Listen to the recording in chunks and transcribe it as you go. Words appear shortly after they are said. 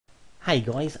Hey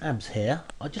guys, Abs here.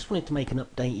 I just wanted to make an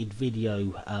updated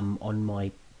video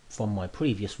from my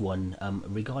previous one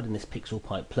regarding this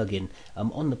PixelPipe plugin.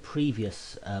 On the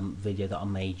previous video that I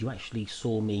made, you actually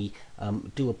saw me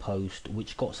do a post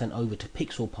which got sent over to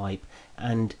PixelPipe,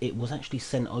 and it was actually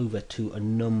sent over to a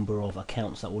number of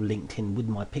accounts that were linked in with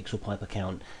my PixelPipe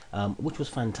account, which was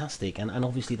fantastic. And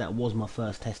obviously that was my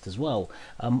first test as well.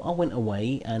 I went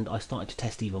away and I started to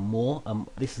test even more.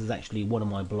 This is actually one of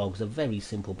my blogs, a very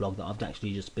simple blog that I've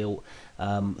actually just built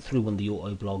through one of the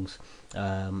auto blogs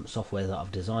software that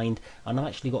I've designed, and I've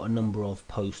actually got a number of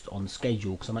posts on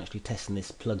schedule because I'm actually testing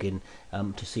this plugin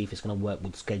to see if it's going to work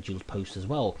with scheduled posts as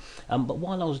well. But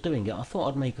while I was doing it, I thought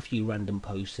I'd make a few random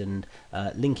posts and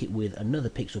link it with another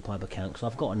PixelPipe account, because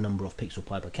I've got a number of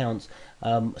PixelPipe accounts.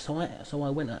 So I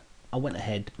went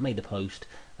ahead, made a post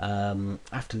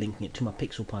after linking it to my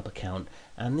PixelPipe account,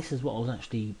 and this is what I was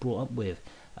actually brought up with.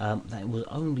 That it was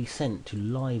only sent to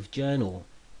LiveJournal,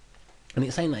 and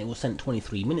it's saying that it was sent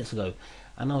 23 minutes ago.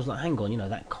 And I was like, hang on,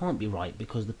 that can't be right,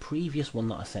 because the previous one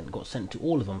that I sent got sent to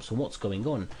all of them, so what's going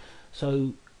on?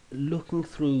 So looking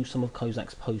through some of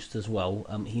Kozak's posts as well,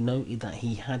 he noted that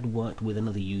he had worked with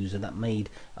another user that made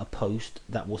a post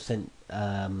that was sent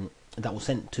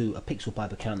to a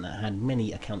PixelPipe account that had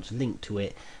many accounts linked to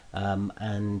it,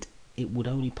 and it would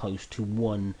only post to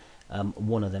one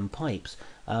of them pipes.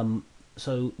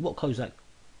 So what Kozak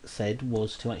said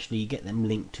was to actually get them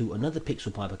linked to another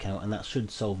PixelPipe account, and that should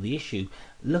solve the issue.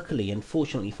 Luckily and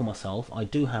fortunately for myself, I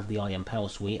do have the IM Power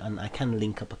Suite and I can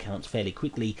link up accounts fairly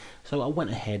quickly, so I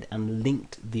went ahead and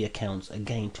linked the accounts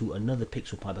again to another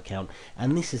PixelPipe account,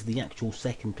 and this is the actual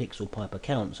second PixelPipe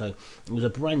account. So it was a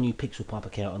brand new PixelPipe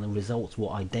account and the results were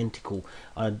identical.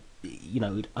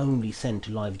 It only sent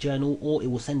to LiveJournal, or it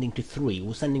was sending to three. It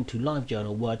was sending to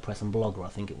LiveJournal, WordPress and Blogger, I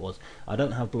think it was. I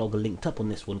don't have Blogger linked up on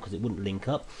this one because it wouldn't link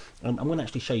up. I'm going to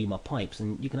actually show you my pipes,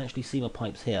 and you can actually see my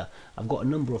pipes here. I've got a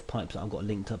number of pipes that I've got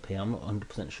linked up here. I'm not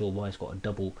 100% sure why it's got a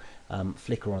double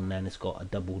flicker on there, and it's got a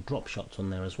double drop shots on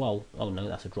there as well. Oh no,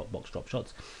 that's a Dropbox drop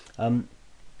shots.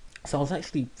 So I was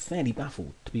actually fairly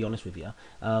baffled, to be honest with you,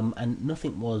 and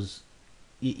nothing was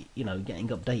getting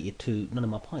updated to none of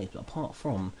my pipes apart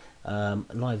from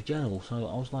LiveJournal. So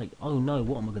I was like, oh no,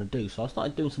 what am I going to do? So I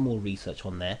started doing some more research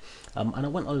on there, and I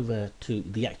went over to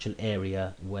the actual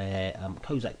area where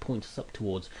Kozak points us up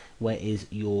towards, where is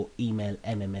your email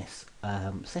MMS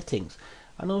settings.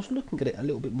 And I was looking at it a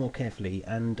little bit more carefully,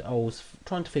 and I was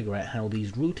trying to figure out how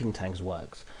these routing tags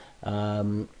works.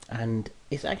 And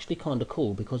it's actually kind of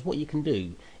cool, because what you can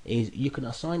do is you can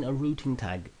assign a routing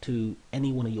tag to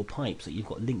any one of your pipes that you've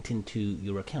got linked into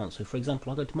your account. So for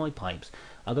example, I go to my pipes,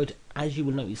 I go to, as you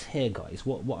will notice here guys,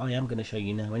 what I am going to show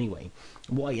you now anyway,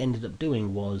 what I ended up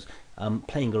doing was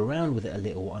playing around with it a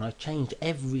little, and I changed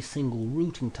every single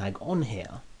routing tag on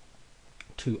here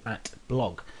to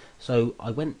 @blog. So I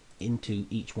went into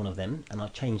each one of them and I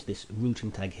changed this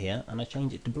routing tag here and I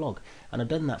changed it to blog, and I've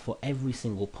done that for every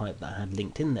single pipe that I had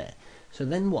linked in there. So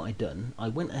then what I done, I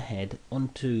went ahead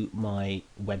onto my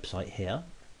website here.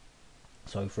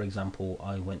 So for example,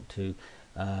 I went to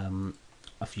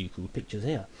a few cool pictures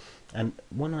here, and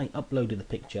when I uploaded the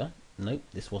picture, nope,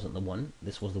 this wasn't the one,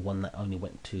 this was the one that only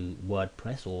went to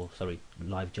WordPress, or sorry,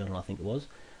 LiveJournal I think it was.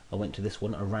 I went to this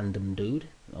one, a random dude.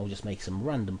 I'll just make some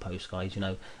random posts, guys.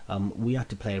 We had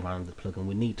to play around with the plugin.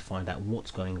 We need to find out what's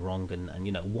going wrong, and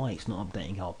why it's not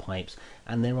updating our pipes.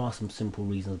 And there are some simple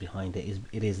reasons behind it.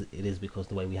 It is because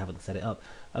the way we haven't set it up.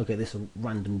 Okay, this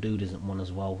random dude isn't one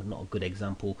as well. Not a good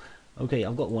example. Okay,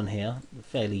 I've got one here, a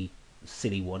fairly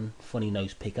silly one, funny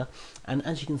nose picker. And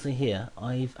as you can see here,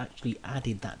 I've actually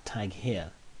added that tag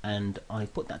here, and I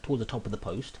put that towards the top of the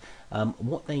post.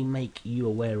 What they make you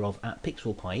aware of at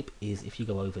PixelPipe is, if you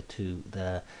go over to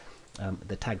the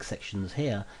tag sections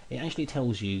here, it actually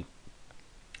tells you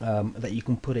that you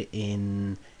can put it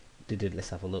in, let's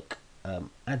have a look,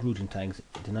 add routing tags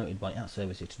denoted by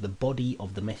 @services to the body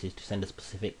of the message to send a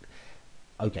specific.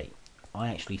 Okay, I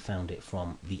actually found it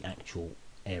from the actual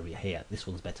area here. This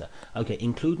one's better. Okay,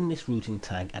 including this routing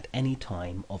tag at any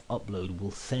time of upload will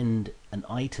send an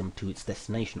item to its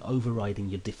destination, overriding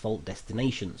your default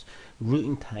destinations.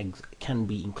 Routing tags can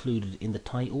be included in the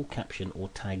title, caption, or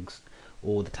tags,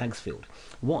 or the tags field.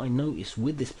 What I noticed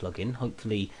with this plugin,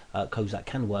 hopefully Kozak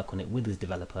can work on it with his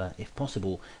developer if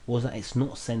possible, was that it's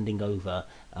not sending over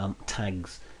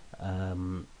tags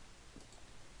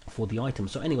for the item.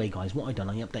 So anyway guys, what I done,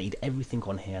 I updated everything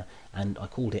on here and I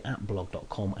called it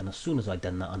 @blog.com, and as soon as I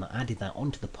done that and I added that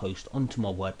onto the post, onto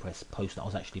my WordPress post that I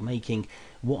was actually making,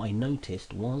 what I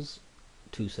noticed was,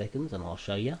 2 seconds and I'll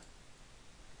show you.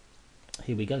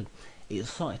 Here we go. it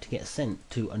started to get sent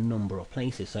to a number of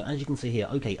places. So as you can see here,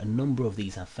 okay, a number of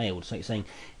these have failed. So it's saying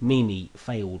Mimi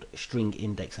failed, string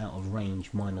index out of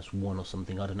range -1 or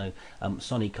something, I don't know.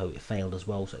 Sonico, it failed as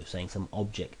well, so it's saying some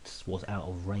objects was out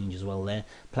of range as well there.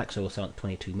 Plaxo was sent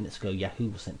 22 minutes ago. Yahoo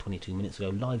was sent 22 minutes ago.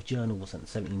 Live Journal was sent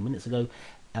 17 minutes ago.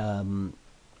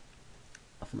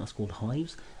 I think that's called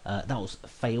Hives. That was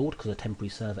failed because of a temporary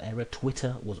server error.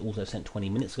 Twitter was also sent 20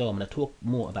 minutes ago. I'm going to talk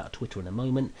more about Twitter in a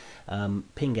moment.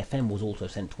 Ping FM was also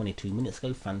sent 22 minutes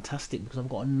ago. Fantastic, because I've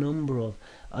got a number of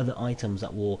other items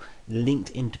that were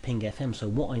linked into Ping FM. So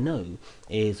what I know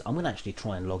is I'm going to actually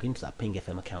try and log into that Ping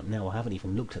FM account now. I haven't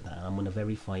even looked at that. I'm going to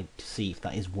verify to see if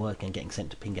that is working and getting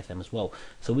sent to Ping FM as well.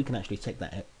 So we can actually check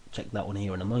that one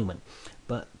here in a moment.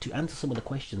 But to answer some of the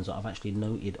questions that I've actually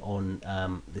noted on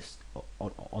this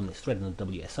thread in the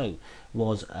WSO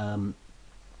was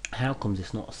how comes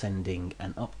it's not sending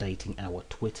and updating our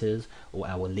Twitters or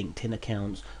our LinkedIn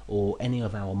accounts or any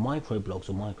of our microblogs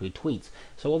or micro tweets?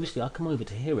 So obviously I come over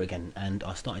to here again and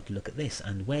I started to look at this,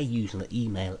 and we're using the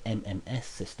email MMS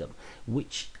system,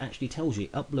 which actually tells you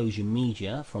it uploads your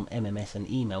media from MMS and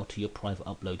email to your private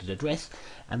uploaded address,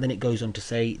 and then it goes on to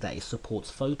say that it supports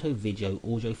photo, video,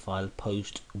 audio file,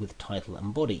 post with title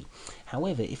and body.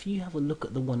 However, if you have a look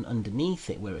at the one underneath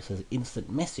it where it says instant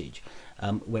message,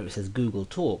 where it says Google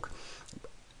Talk,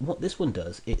 what this one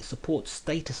does, it supports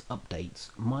status updates,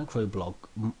 micro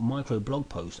blog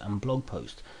posts and blog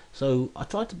posts. So I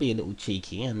tried to be a little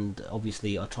cheeky, and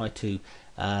obviously I tried to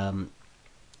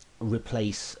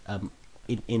replace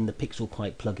in the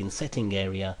PixelPipe plugin setting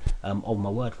area of my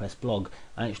WordPress blog.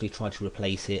 I actually tried to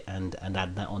replace it and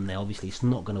add that on there. Obviously it's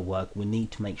not going to work. We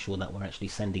need to make sure that we're actually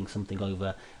sending something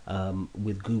over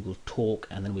with Google Talk,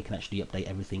 and then we can actually update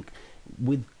everything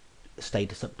with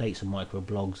status updates and micro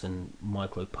blogs and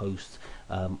micro posts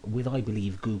with, I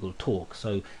believe, Google Talk.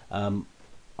 So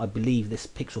I believe this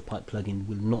PixelPipe plugin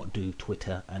will not do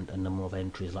Twitter and a number of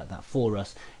entries like that for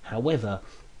us. However,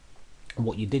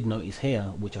 what you did notice here,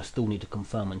 which I still need to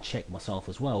confirm and check myself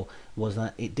as well, was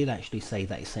that it did actually say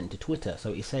that it's sent to Twitter.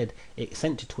 So it said it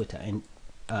sent to Twitter in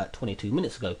 22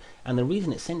 minutes ago, and the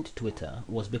reason it sent to Twitter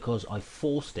was because I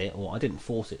forced it, or I didn't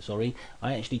force it, sorry,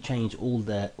 I actually changed all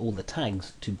the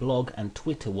tags to blog, and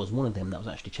Twitter was one of them that was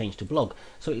actually changed to blog.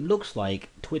 So it looks like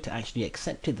Twitter actually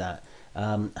accepted that.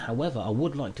 However, I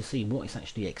would like to see what it's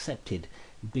actually accepted,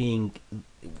 being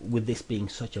with this being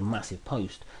such a massive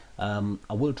post.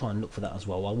 I will try and look for that as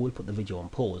well. I will put the video on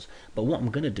pause, but what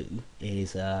I'm going to do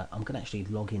is I'm going to actually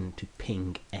log into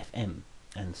Ping FM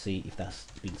and see if that's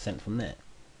been sent from there.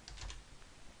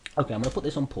 Okay, I'm going to put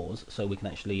this on pause so we can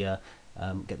actually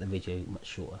get the video much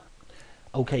shorter.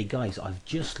 Okay guys, I've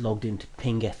just logged into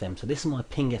Ping FM. So this is my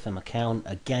Ping FM account.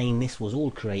 Again, this was all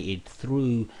created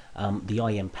through the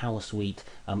IM Power Suite,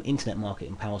 Internet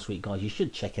Marketing Power Suite. Guys, you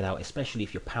should check it out, especially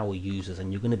if you're power users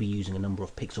and you're going to be using a number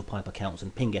of PixelPipe accounts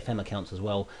and Ping FM accounts as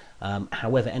well.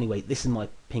 However, anyway, this is my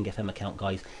Ping FM account,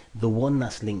 guys, the one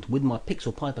that's linked with my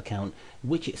PixelPipe account,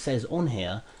 which it says on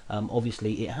here,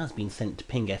 obviously it has been sent to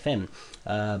Ping FM.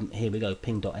 Here we go,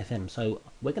 ping.fm. So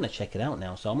we're going to check it out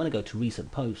now. So I'm going to go to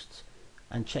recent posts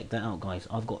and check that out, guys.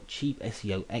 I've got cheap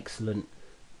SEO, excellent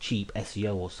cheap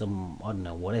SEO, or some, I don't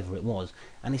know, whatever it was,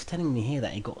 and it's telling me here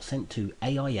that it got sent to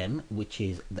AIM, which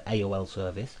is the AOL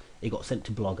service. It got sent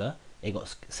to Blogger. It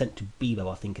got sent to Bebo,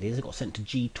 I think it is. It got sent to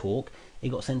Gtalk.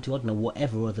 It got sent to, I don't know,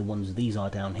 whatever other ones these are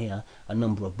down here. A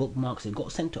number of bookmarks. It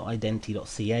got sent to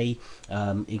identity.ca.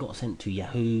 It got sent to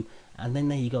Yahoo. And then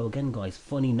there you go again, guys.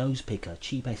 Funny nose picker,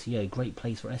 cheap SEO, great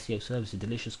place for SEO services,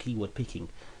 delicious keyword picking.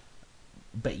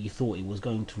 Bet you thought it was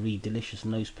going to read delicious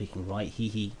nose picking, right?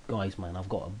 Hee guys, man, I've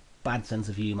got a bad sense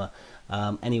of humor.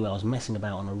 Anyway, I was messing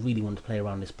about and I really wanted to play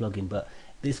around this plugin, but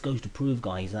this goes to prove,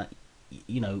 guys, that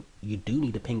you know, you do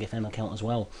need a Ping FM account as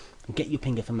well. Get your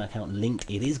Ping FM account linked.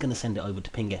 It is going to send it over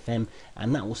to Ping FM,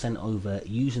 and that will send it over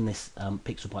using this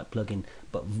PixelPipe plugin.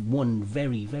 But one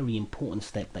very important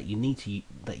step that you need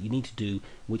to do,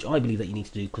 which I believe that you need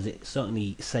to do, because it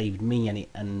certainly saved me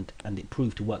and it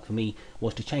proved to work for me,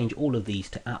 was to change all of these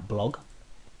to @blog.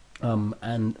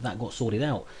 And that got sorted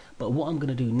out. But what I'm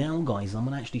going to do now, guys, I'm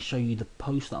going to actually show you the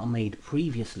post that I made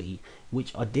previously,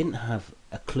 which I didn't have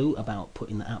a clue about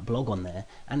putting the @blog on there,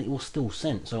 and it was still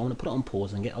sent. So I'm going to put it on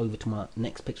pause and get over to my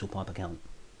next PixelPipe account.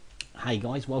 Hey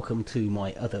guys, welcome to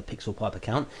my other PixelPipe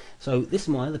account. So this is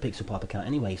my other PixelPipe account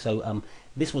anyway. So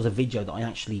this was a video that I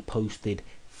actually posted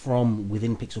from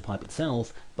within PixelPipe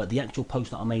itself, but the actual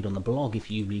post that I made on the blog, if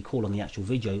you recall on the actual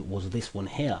video, was this one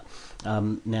here.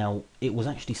 Now it was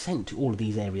actually sent to all of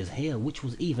these areas here, which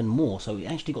was even more. So it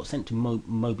actually got sent to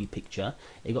Moby Picture,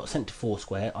 it got sent to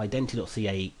Foursquare,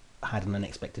 identity.ca, had an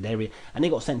unexpected area, and it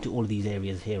got sent to all of these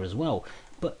areas here as well.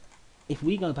 But if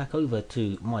we go back over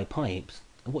to my pipes,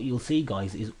 what you'll see,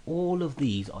 guys, is all of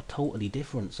these are totally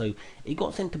different. So it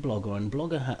got sent to Blogger, and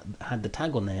Blogger had the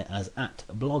tag on there as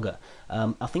 @Blogger.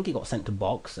 I think it got sent to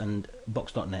Box and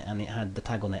Box.net, and it had the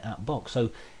tag on there @Box.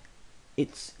 So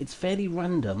it's fairly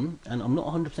random, and I'm not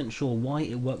 100% sure why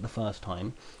it worked the first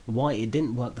time, why it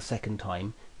didn't work the second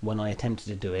time when I attempted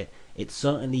to do it. It's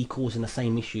certainly causing the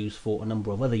same issues for a number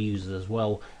of other users as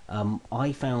well.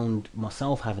 I found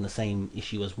myself having the same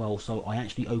issue as well, so I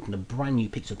actually opened a brand new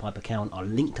PixelPipe account. I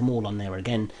linked them all on there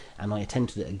again, and I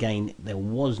attempted it again. There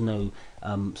was no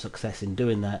success in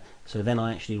doing that, so then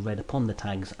I actually read upon the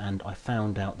tags, and I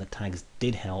found out the tags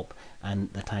did help,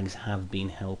 and the tags have been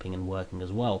helping and working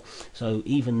as well. So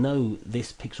even though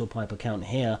this PixelPipe account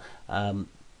here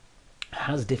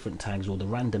has different tags, or the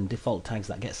random default tags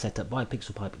that get set up by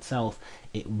PixelPipe itself,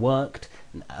 it worked.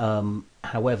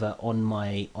 However, on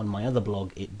my other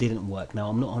blog, it didn't work. Now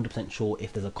I'm not 100% sure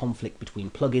if there's a conflict between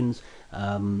plugins.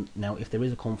 Now if there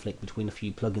is a conflict between a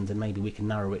few plugins, then maybe we can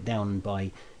narrow it down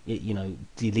by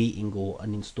deleting or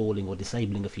uninstalling or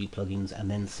disabling a few plugins, and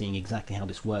then seeing exactly how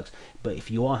this works. But if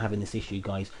you are having this issue,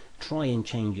 guys, try and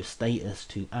change your status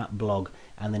to @blog,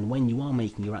 and then when you are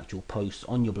making your actual posts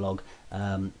on your blog,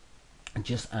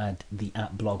 just add the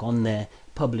 @blog on there,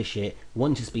 publish it.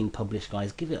 Once it's been published,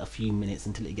 guys, give it a few minutes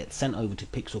until it gets sent over to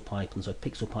PixelPipe, and so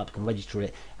PixelPipe can register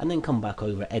it, and then come back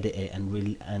over, edit it,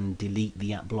 and delete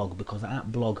the @blog, because the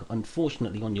 @blog,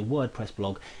 unfortunately, on your WordPress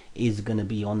blog is going to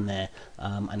be on there,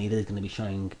 and it is going to be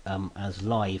showing as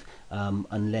live,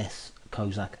 unless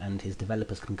Kozak and his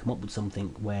developers can come up with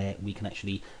something where we can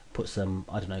actually put some,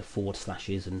 I don't know, forward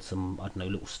slashes and some, I don't know,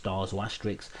 little stars or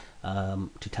asterisks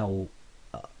to tell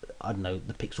I don't know,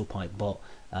 the PixelPipe bot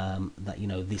that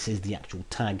this is the actual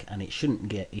tag, and it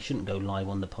shouldn't go live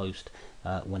on the post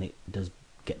when it does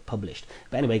get published.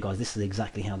 But anyway, guys, this is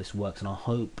exactly how this works, and I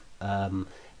hope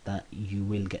that you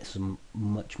will get some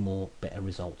much more better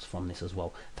results from this as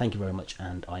well. Thank you very much,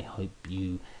 and I hope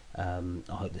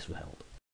this will help.